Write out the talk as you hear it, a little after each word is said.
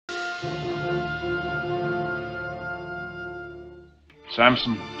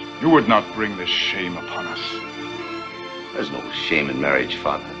Samson, you would not bring this shame upon us. There's no shame in marriage,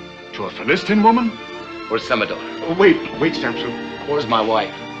 Father. To a Philistine woman? Where's Samador? Oh, wait, Samson. Where's my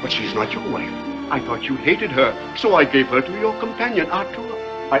wife? But she's not your wife. I thought you hated her, so I gave her to your companion, Arthur.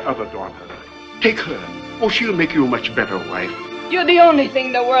 I adore her. Take her. Oh, she'll make you a much better wife. You're the only thing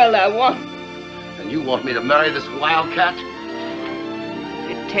in the world I want. And you want me to marry this wildcat?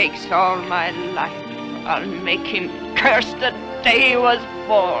 It takes all my life. I'll make him curse the day he was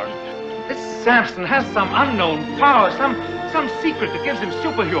born. This Samson has some unknown power, some secret that gives him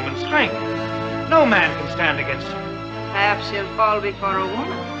superhuman strength. No man can stand against him. Perhaps he'll fall before a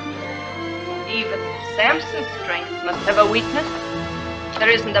woman. Even Samson's strength must have a weakness. There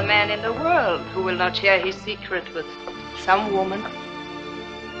isn't a man in the world who will not share his secret with some woman.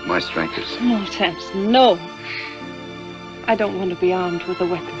 My strength is... No, Samson, no. I don't want to be armed with a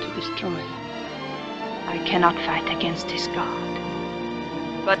weapon to destroy you. I cannot fight against his God.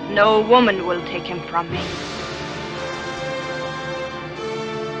 But no woman will take him from me.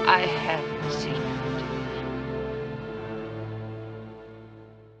 I have a secret.